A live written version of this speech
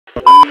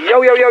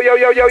Yo, yo, yo, yo,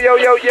 yo, yo, yo,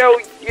 yo, yo,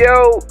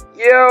 yo,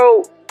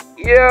 yo,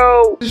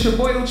 yo. It's your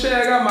boy Uchay.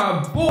 I got my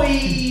boy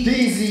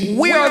QDeezy.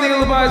 We are the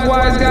ill-advised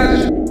wise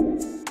guys.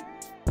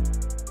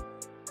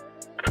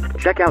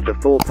 Check out the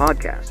full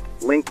podcast,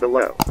 link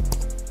below.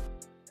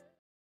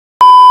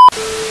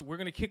 We're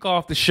going to kick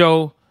off the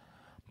show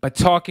by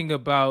talking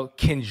about,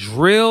 can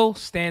drill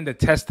stand the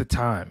test of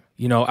time?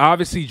 You know,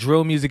 obviously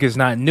drill music is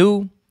not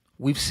new.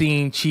 We've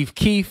seen Chief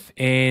Keef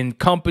and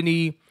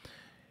company,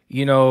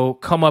 you know,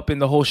 come up in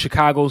the whole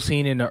Chicago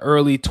scene in the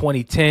early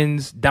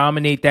 2010s,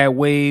 dominate that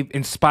wave,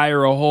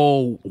 inspire a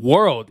whole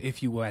world,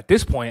 if you will. At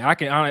this point,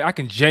 I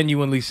can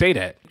genuinely say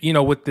that, you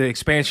know, with the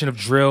expansion of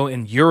drill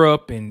in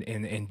Europe and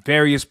in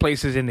various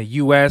places in the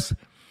US.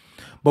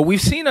 But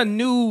we've seen a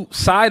new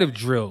side of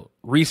drill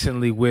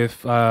recently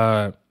with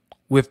the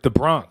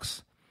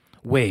Bronx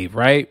wave,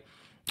 right?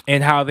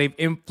 And how they've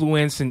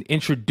influenced and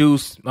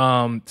introduced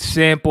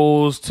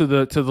samples to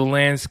the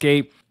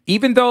landscape.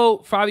 Even though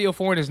Fabio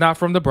Foreign is not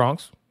from the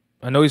Bronx,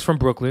 I know he's from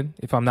Brooklyn,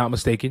 if I'm not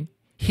mistaken,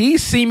 he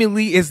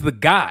seemingly is the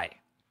guy,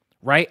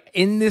 right,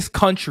 in this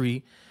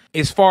country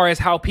as far as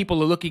how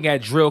people are looking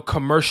at drill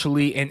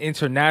commercially and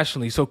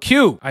internationally. So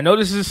Q, I know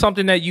this is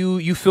something that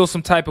you feel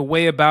some type of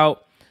way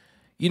about.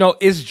 You know,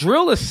 is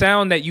drill a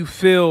sound that you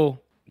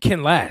feel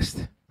can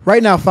last?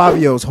 Right now,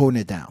 Fabio's holding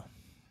it down.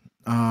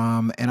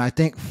 And I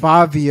think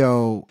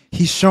Fabio,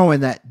 he's showing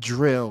that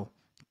drill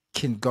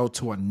can go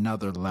to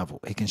another level.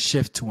 It can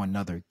shift to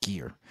another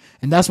gear.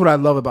 And that's what I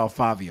love about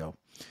Fabio.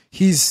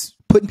 He's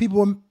putting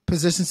people in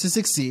positions to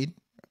succeed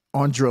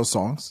on drill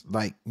songs.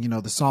 Like, you know,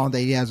 the song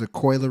that he has with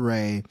Coi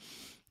Leray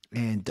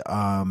and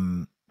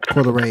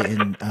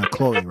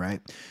Chloe,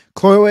 right?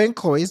 Chloe and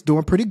Chloe is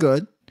doing pretty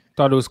good.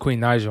 Thought it was Queen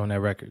Naija on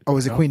that record. Oh,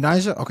 is it Queen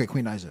Naija? Okay,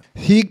 Queen Naija.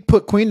 He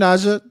put Queen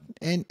Naija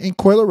and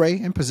Coi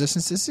Leray in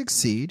positions to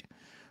succeed.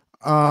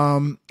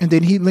 And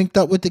then he linked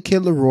up with the Kid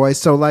Leroy.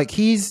 So like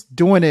he's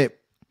doing it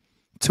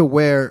to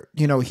where,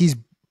 you know, he's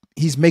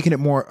making it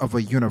more of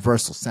a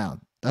universal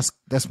sound.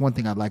 That's one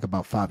thing I like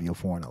about Fabio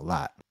Foreign a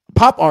lot.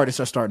 Pop artists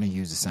are starting to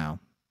use the sound.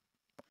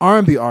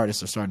 R&B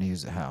artists are starting to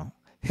use the sound.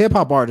 Hip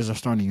hop artists are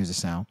starting to use the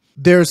sound.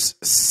 There's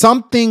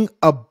something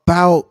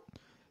about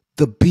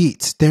the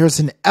beats. There's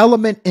an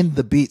element in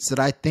the beats that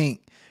I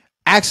think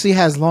actually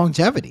has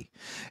longevity.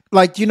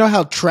 Like, you know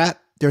how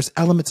trap, there's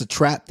elements of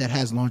trap that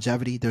has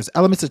longevity. There's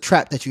elements of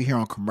trap that you hear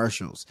on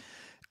commercials.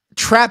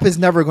 Trap is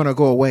never going to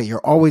go away.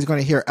 You're always going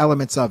to hear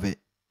elements of it,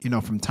 you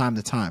know, from time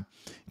to time.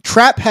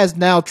 Trap has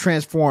now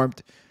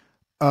transformed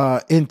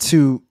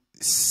into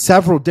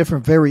several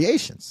different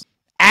variations.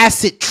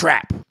 Acid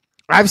trap.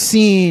 I've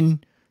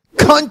seen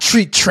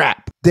country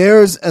trap.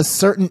 There's a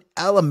certain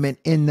element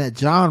in that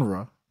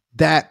genre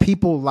that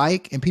people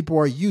like and people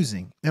are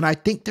using. And I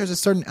think there's a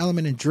certain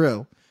element in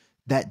drill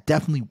that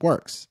definitely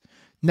works.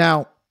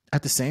 Now,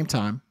 at the same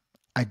time,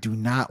 I do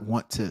not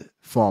want to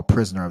fall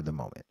prisoner of the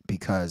moment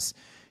because,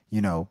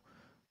 you know,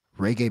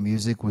 reggae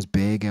music was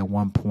big at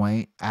one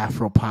point.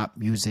 Afro pop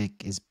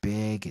music is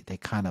big. They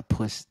kind of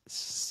push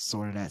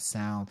sort of that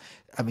sound.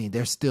 I mean,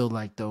 there's still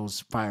like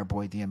those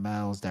Fireboy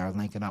DMLs that are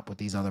linking up with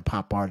these other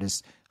pop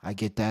artists. I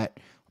get that.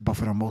 But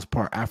for the most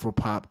part, Afro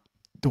pop,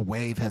 the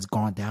wave has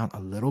gone down a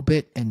little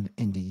bit in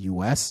the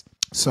US.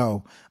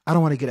 So I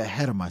don't want to get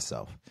ahead of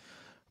myself.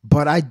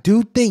 But I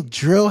do think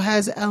drill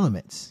has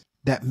elements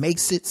that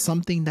makes it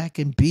something that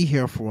can be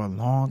here for a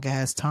long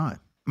ass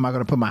time. Am I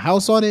going to put my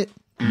house on it?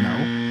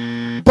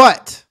 No.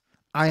 But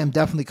I am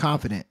definitely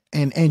confident.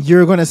 And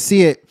you're going to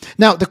see it.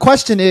 Now, the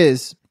question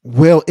is,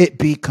 will it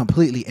be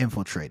completely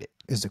infiltrated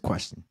is the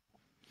question.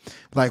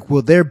 Like,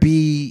 will there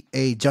be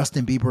a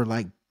Justin Bieber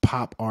like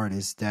pop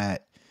artist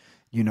that,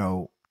 you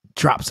know,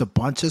 drops a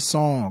bunch of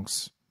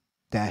songs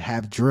that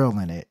have drill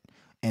in it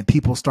and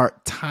people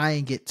start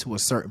tying it to a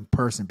certain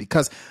person?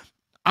 Because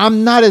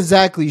I'm not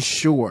exactly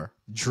sure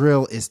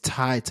drill is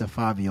tied to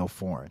Fabio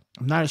Foreign.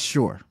 I'm not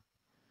sure.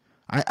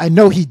 I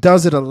know he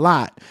does it a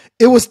lot.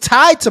 It was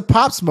tied to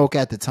Pop Smoke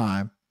at the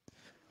time,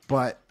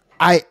 but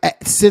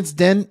since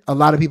then, a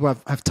lot of people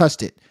have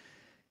touched it.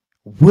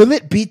 Will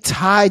it be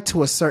tied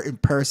to a certain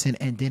person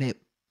and then it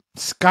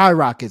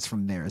skyrockets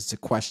from there is the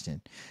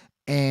question.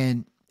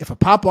 And if a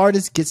pop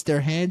artist gets their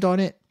hand on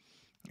it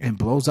and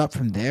blows up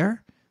from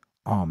there,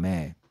 oh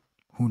man,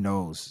 who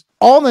knows?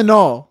 All in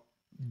all,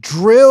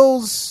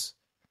 drill's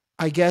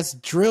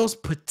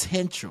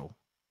potential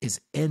is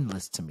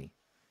endless to me.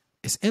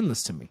 It's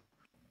endless to me.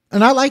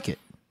 And I like it.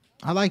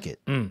 I like it.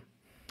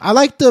 I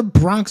like the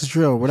Bronx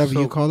drill, whatever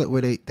you call it,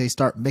 where they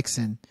start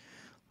mixing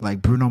like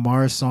Bruno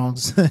Mars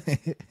songs.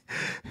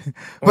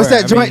 What's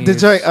that joint? The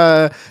joint,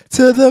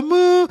 to the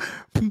moon.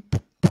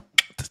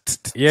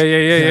 Yeah.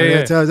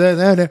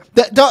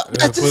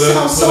 That just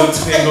sounds so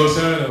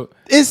tight.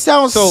 It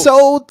sounds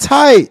so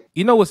tight.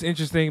 You know what's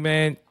interesting,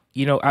 man?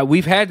 You know,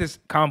 we've had this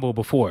combo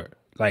before,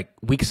 like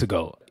weeks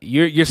ago.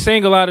 You're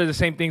saying a lot of the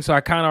same things, so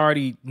I kind of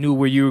already knew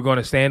where you were going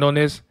to stand on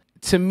this.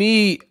 To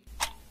me,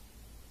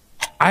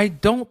 I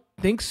don't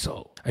think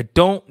so. I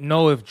don't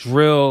know if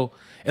drill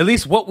at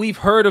least what we've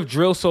heard of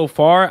drill so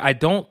far, I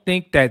don't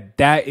think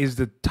that is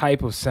the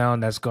type of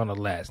sound that's gonna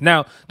last.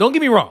 Now, don't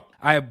get me wrong.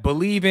 I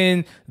believe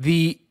in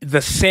the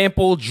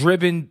sample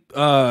driven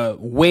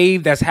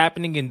wave that's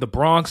happening in the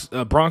Bronx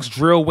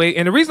drill wave.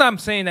 And the reason I'm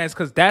saying that is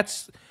because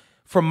that's,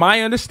 from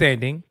my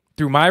understanding,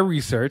 through my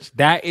research,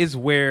 that is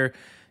where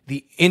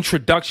the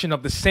introduction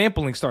of the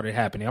sampling started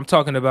happening. I'm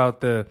talking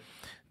about the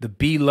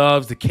B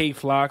Loves, the K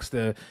Flocks,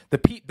 the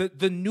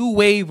new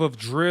wave of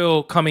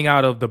drill coming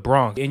out of the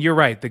Bronx. And you're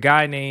right, the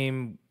guy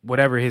named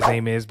whatever his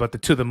name is, but the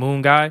To the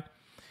Moon guy,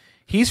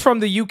 he's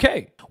from the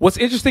UK. What's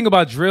interesting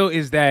about drill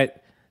is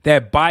that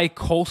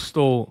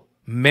bi-coastal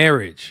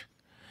marriage.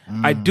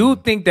 I do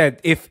think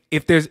that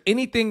if there's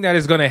anything that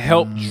is going to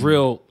help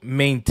drill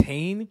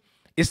maintain,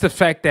 it's the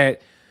fact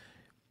that,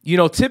 you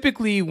know,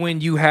 typically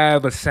when you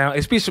have a sound,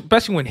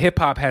 especially when hip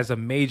hop has a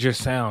major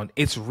sound,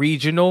 it's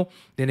regional,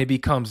 then it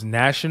becomes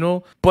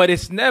national, but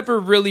it's never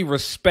really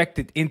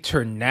respected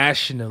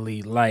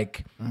internationally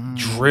like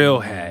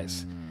drill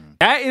has.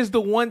 That is the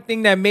one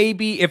thing that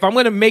maybe, if I'm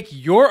going to make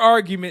your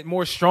argument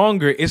more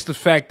stronger, it's the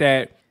fact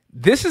that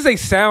this is a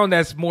sound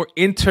that's more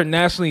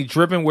internationally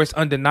driven, where it's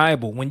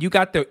undeniable. When you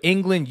got the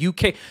England,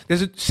 UK,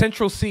 there's a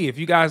Central C. If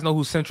you guys know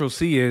who Central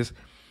C is,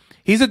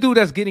 he's a dude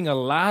that's getting a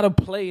lot of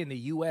play in the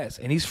US,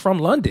 and he's from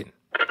London.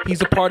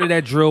 He's a part of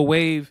that drill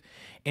wave.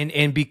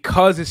 And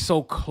because it's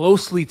so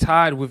closely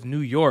tied with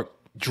New York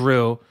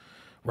drill,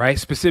 right?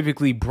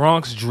 Specifically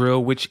Bronx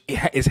drill, which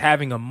is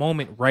having a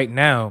moment right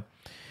now.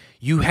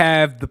 You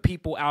have the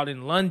people out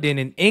in London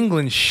and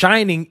England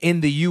shining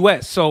in the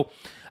US. So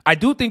I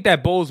do think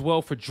that bodes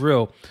well for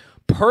drill.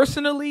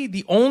 Personally,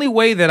 the only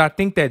way that I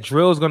think that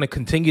drill is going to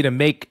continue to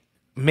make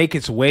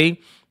its way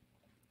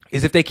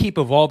is if they keep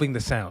evolving the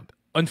sound.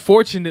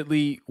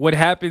 Unfortunately, what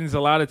happens a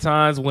lot of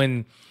times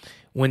when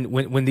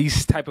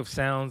these type of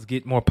sounds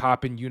get more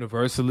popping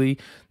universally,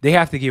 they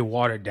have to get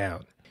watered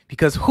down.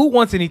 Because who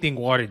wants anything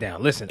watered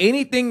down? Listen,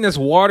 anything that's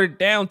watered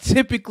down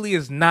typically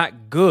is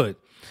not good.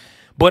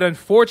 But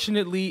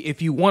unfortunately,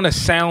 if you want a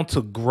sound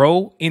to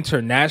grow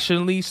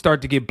internationally,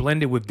 start to get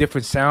blended with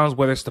different sounds,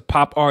 whether it's the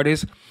pop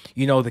artist,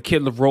 you know, the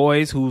Kid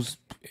Leroy's, who's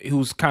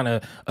kind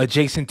of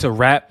adjacent to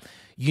rap,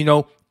 you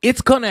know,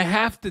 it's going to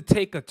have to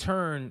take a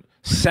turn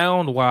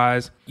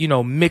sound-wise, you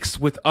know,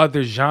 mixed with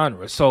other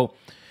genres. So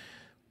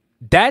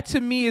that, to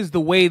me, is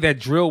the way that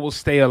drill will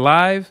stay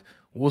alive.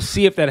 We'll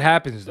see if that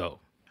happens, though.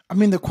 I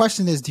mean, the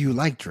question is, do you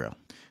like drill?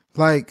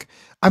 Like,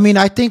 I mean,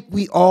 I think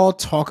we all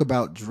talk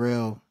about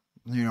drill,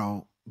 you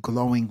know,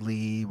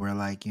 glowingly. We're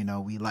like, you know,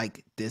 we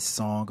like this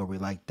song or we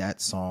like that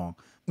song.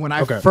 When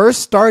I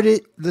first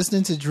started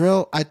listening to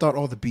drill, I thought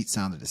all the beats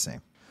sounded the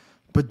same.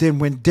 But then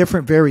when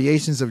different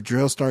variations of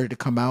drill started to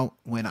come out,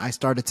 when I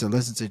started to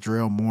listen to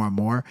drill more and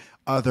more,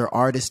 other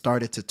artists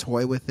started to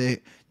toy with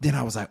it. Then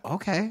I was like,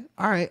 okay,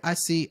 all right, I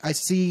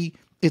see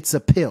its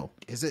appeal.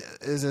 Is it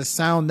a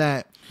sound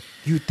that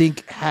you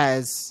think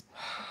has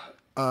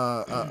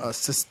a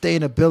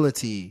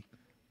sustainability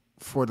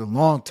for the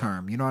long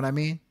term? You know what I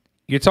mean?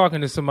 You're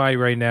talking to somebody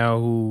right now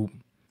who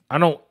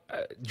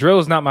drill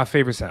is not my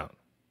favorite sound.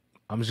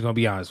 I'm just going to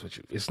be honest with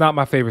you. It's not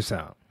my favorite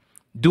sound.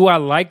 Do I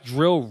like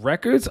drill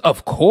records?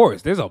 Of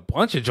course. There's a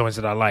bunch of joints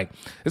that I like.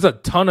 There's a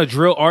ton of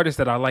drill artists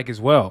that I like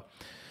as well.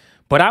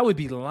 But I would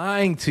be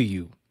lying to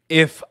you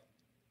if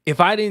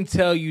I didn't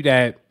tell you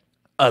that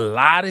a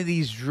lot of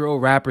these drill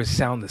rappers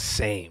sound the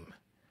same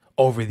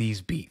over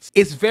these beats.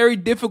 It's very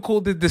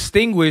difficult to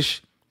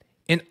distinguish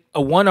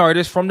one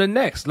artist from the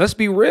next. Let's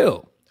be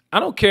real. I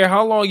don't care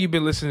how long you've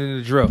been listening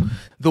to drill.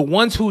 The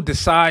ones who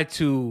decide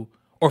to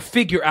or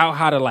figure out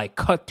how to like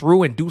cut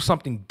through and do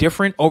something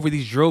different over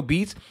these drill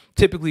beats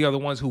typically are the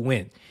ones who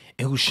win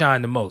and who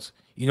shine the most.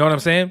 You know what I'm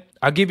saying?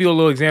 I'll give you a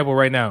little example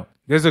right now.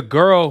 There's a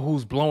girl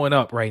who's blowing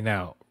up right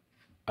now.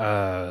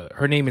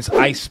 Her name is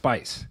Ice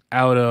Spice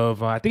out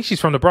of, I think she's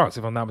from the Bronx,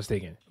 if I'm not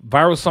mistaken.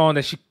 Viral song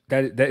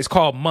that is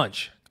called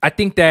Munch. I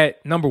think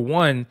that, number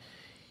one,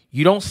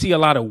 you don't see a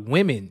lot of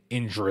women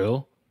in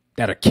drill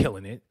that are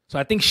killing it. So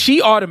I think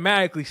she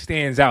automatically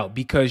stands out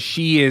because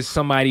she is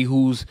somebody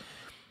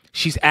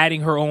she's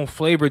adding her own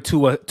flavor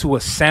to a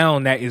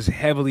sound that is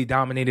heavily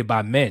dominated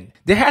by men.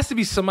 There has to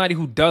be somebody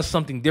who does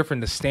something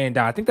different to stand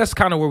out. I think that's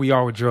kind of where we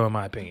are with drill, in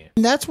my opinion.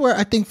 And that's where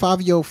I think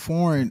Fabio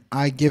Foreign,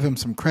 I give him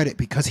some credit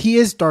because he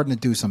is starting to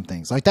do some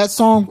things. Like that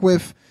song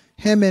with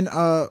him and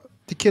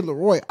the Kid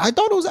Leroy, I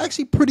thought it was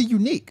actually pretty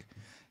unique.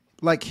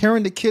 Like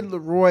hearing the Kid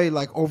Leroy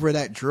like over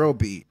that drill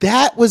beat.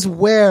 That was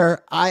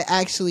where I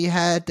actually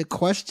had the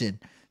question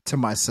to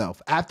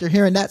myself after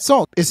hearing that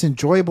song. It's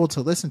enjoyable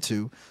to listen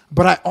to,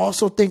 but I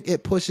also think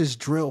it pushes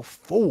drill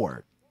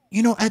forward.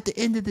 You know, at the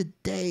end of the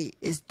day,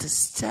 is the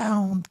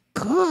sound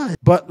good?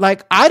 But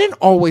like, I didn't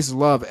always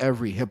love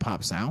every hip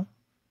hop sound.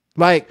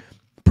 Like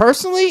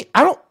personally,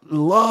 I don't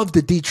love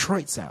the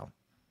Detroit sound.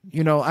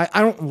 You know, I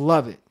don't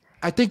love it.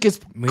 I think it's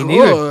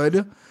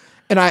good.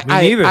 And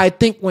I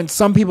think when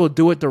some people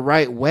do it the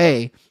right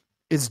way,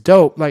 it's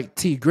dope. Like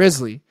T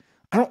Grizzly.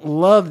 I don't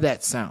love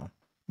that sound,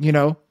 you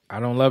know? I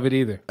don't love it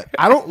either.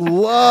 I don't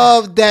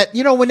love that.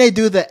 You know, when they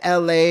do the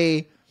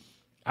LA.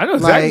 I know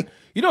exactly.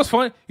 You know what's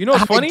funny? You know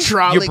what's funny?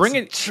 You're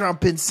bringing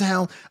trumpet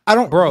sound. I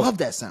don't love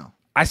that sound.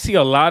 I see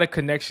a lot of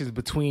connections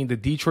between the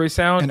Detroit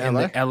sound and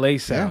the LA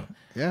sound.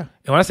 Yeah.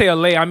 And when I say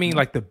LA, I mean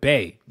like the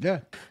Bay. Yeah.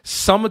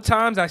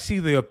 Sometimes I see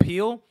the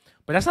appeal,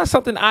 but that's not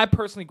something I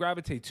personally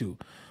gravitate to.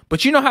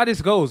 But you know how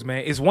this goes,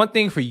 man. It's one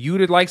thing for you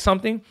to like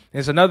something, and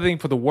it's another thing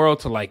for the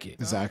world to like it.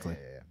 Exactly.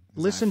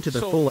 Listen to the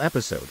full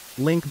episode.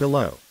 Link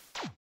below.